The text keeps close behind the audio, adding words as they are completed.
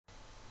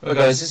Right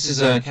guys, this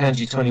is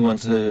Kanji 21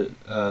 to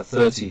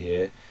 30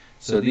 here.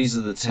 So these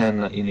are the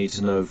 10 that you need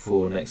to know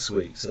for next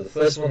week. So the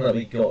first one that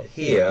we got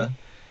here,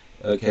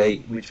 okay,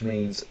 which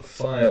means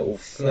fire or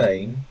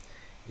flame,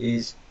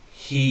 is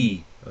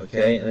he,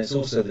 okay, and it's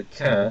also the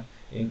ka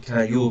in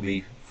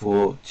kayobi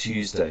for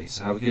Tuesday.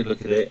 So have a good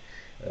look at it.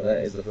 That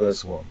is the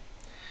first one.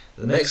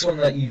 The next one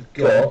that you've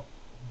got,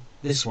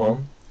 this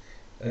one,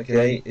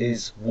 okay,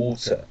 is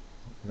water.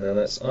 Now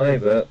that's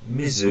either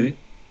mizu,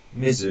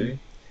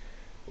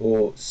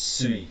 or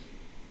sui.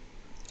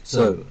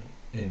 So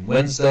in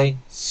Wednesday,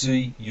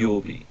 sui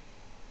yobi.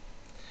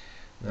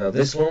 Now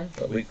this one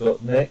that we've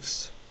got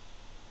next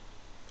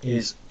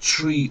is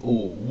tree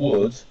or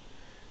wood,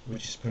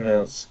 which is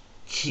pronounced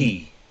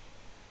ki.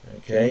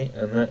 Okay,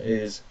 and that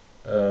is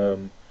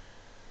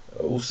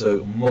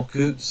also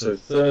moku. So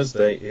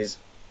Thursday is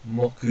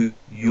moku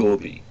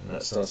yobi, and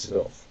that starts it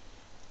off.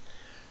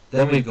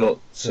 Then we've got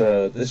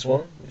this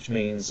one, which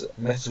means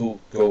metal,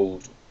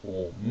 gold,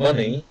 or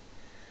money,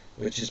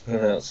 which is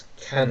pronounced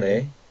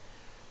kane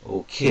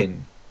or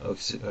kin,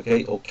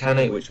 okay, or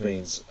kane, which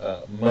means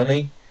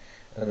money,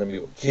 and then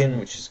we've got kin,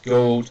 which is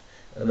gold,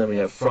 and then we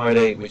have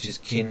Friday, which is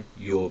kin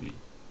yobi.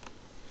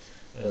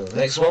 And the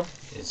next one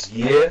is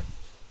year,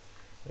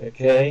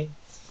 okay,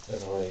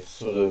 and I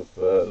sort of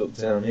look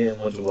down here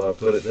and wonder why I've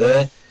got it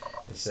there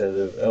instead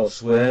of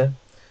elsewhere.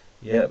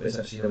 Yep, it's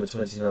actually number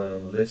 29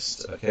 on the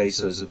list. Okay,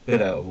 so it's a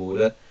bit out of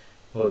order.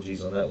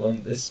 Apologies on that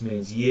one. This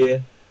means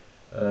year.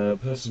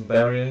 Person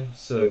barrier,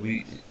 so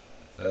we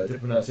different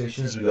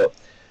pronunciations. We've got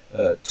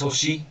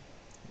toshi,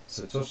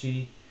 so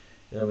toshi,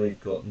 then we've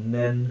got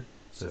nen,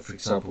 so for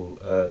example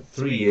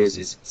 3 years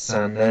is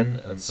sannen,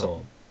 and so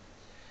on.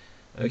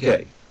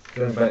 Okay,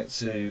 going back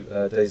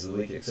to days of the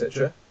week,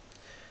 etc.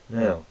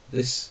 Now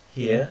this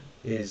here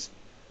is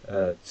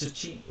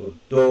tsuchi or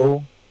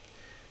do,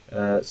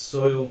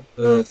 soil,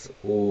 earth,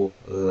 or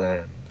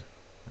land.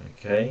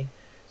 Okay,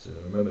 so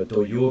remember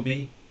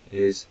doyobi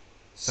is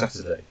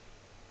Saturday.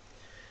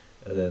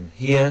 And then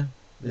here,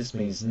 this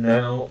means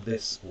now,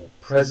 this, or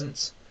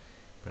present,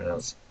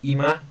 pronounced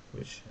ima,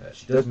 which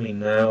actually does mean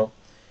now.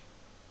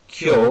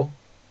 Kyo,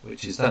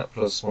 which is that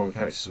plus one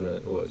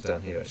character, or it's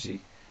down here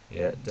actually,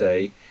 yeah,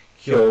 day.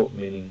 Kyo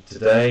meaning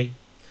today,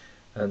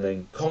 and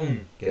then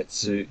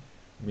kongetsu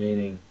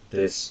meaning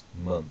this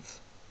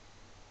month.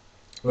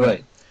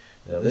 Right,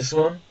 now this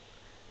one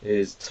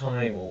is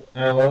time or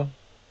hour,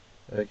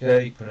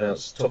 okay,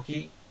 pronounced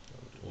toki,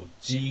 or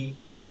ji.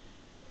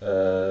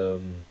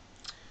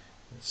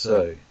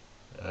 So,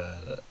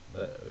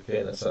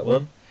 okay, that's that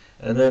one.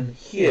 And then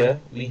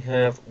here we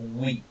have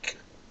week,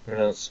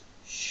 pronounced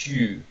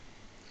shu,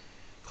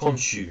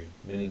 konshu,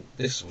 meaning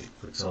this week,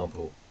 for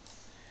example.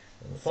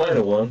 And the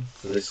final one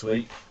for this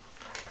week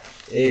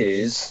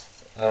is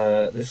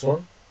this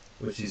one,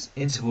 which is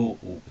interval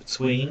or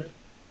between,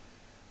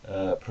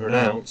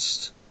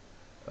 pronounced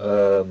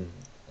in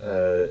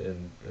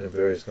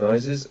various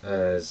guises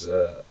as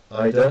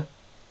ida.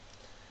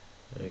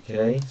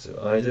 Okay, so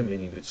ida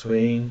meaning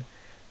between,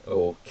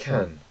 or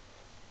can.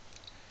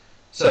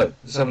 So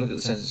let's have a look at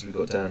the sentences we've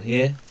got down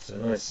here. So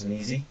nice and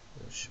easy.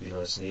 That should be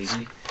nice and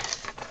easy.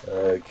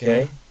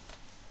 Okay.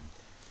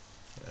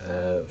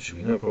 Should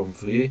be no problem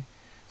for you.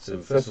 So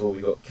first of all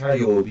we've got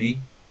kayobi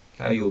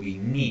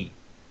ni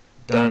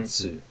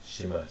dansu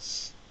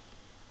shimasu.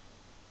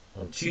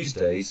 On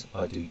Tuesdays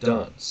I do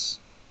dance.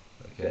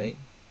 Okay.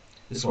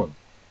 This one,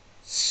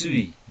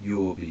 sui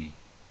yobi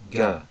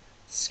ga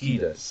suki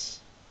desu.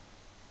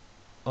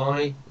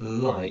 I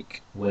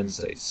like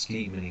Wednesdays.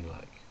 Ski meaning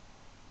like.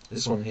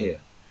 This one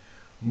here.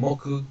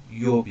 Moku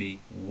yobi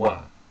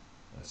wa.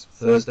 That's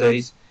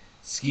Thursdays.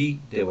 Ski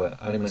de wa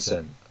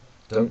arimasen.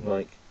 Don't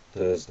like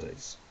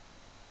Thursdays.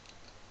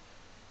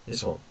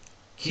 This one.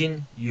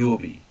 Kin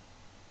yobi.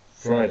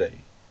 Friday.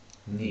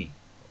 Ni.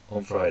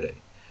 On Friday.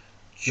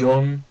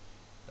 John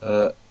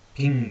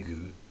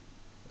Pingu.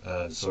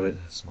 Sorry,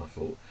 that's my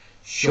fault.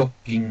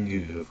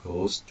 Shoppingu, of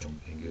course.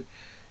 John Pingu.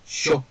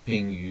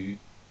 Shoppingu.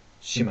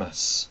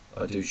 Shimasu,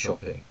 I do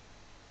shopping.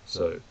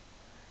 So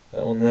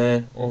that one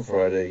there, on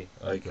Friday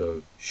I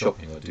go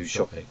shopping, I do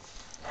shopping.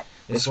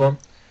 This one,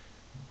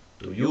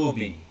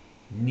 doyobi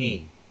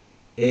ni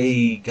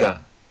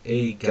eiga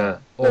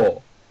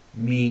o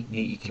mi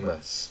ni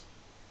ikimasu.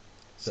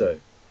 So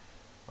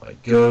I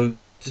go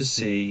to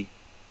see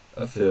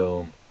a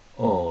film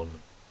on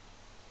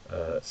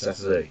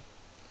Saturday.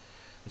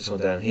 This one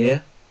down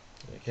here,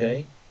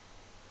 okay,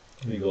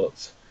 we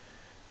got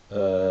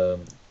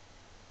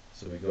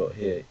so we got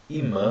here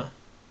ima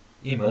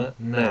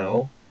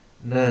now,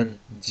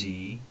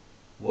 nanji,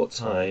 what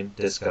time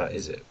desu ka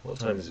is it? What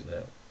time is it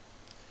now?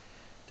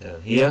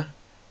 Down here,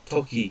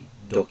 toki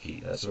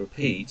doki, that's a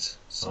repeat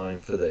sign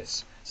for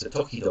this. So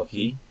toki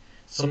doki,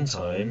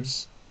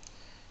 sometimes,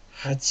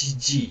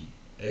 hachiji,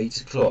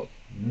 8 o'clock,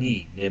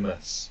 ni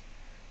nemasu,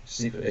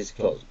 sleep at 8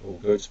 o'clock or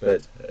go to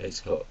bed at 8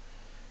 o'clock.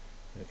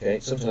 Okay,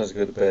 sometimes I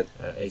go to bed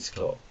at 8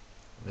 o'clock.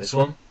 And this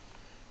one,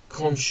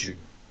 konshu,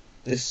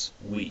 this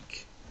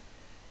week.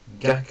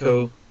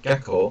 Gakko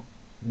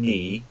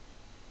ni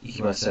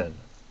ikimasen.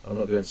 I'm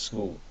not going to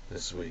school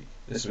this week.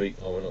 This week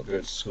I will not go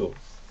to school.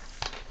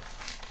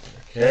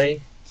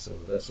 Okay, so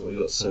that's what we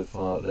got so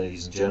far,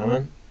 ladies and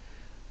gentlemen.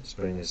 Let's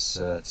bring this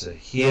to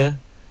here.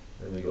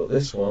 Then we got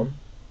this one.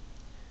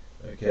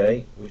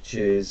 Okay, which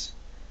is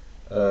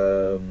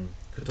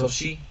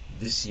Kotoshi,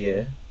 this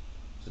year.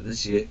 So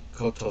this year,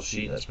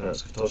 Kotoshi, that's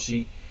pronounced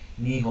Kotoshi.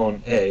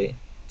 Nihon e,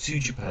 to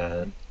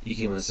Japan.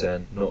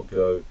 Ikimasen, not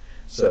go.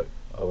 So,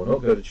 I will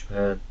not go to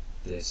Japan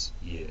this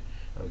year.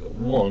 And we've got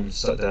one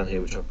stuck down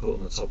here which I put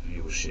on the top of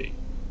your sheet.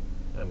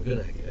 And we're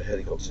going to get a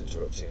helicopter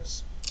interrupting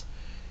us.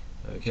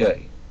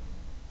 Okay.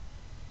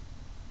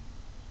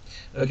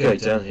 Okay,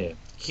 down here.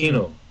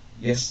 Kino,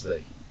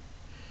 yesterday.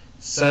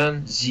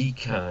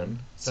 Sanjikan,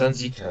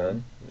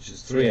 which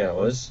is 3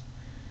 hours.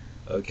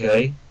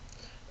 Okay.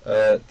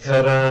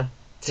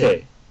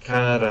 Karate,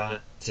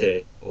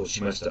 or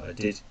shimashita, I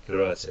did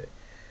karate.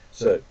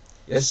 So,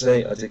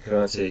 yesterday I did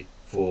karate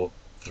for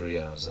 3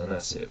 hours, and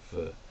that's it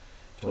for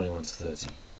 21 to 30.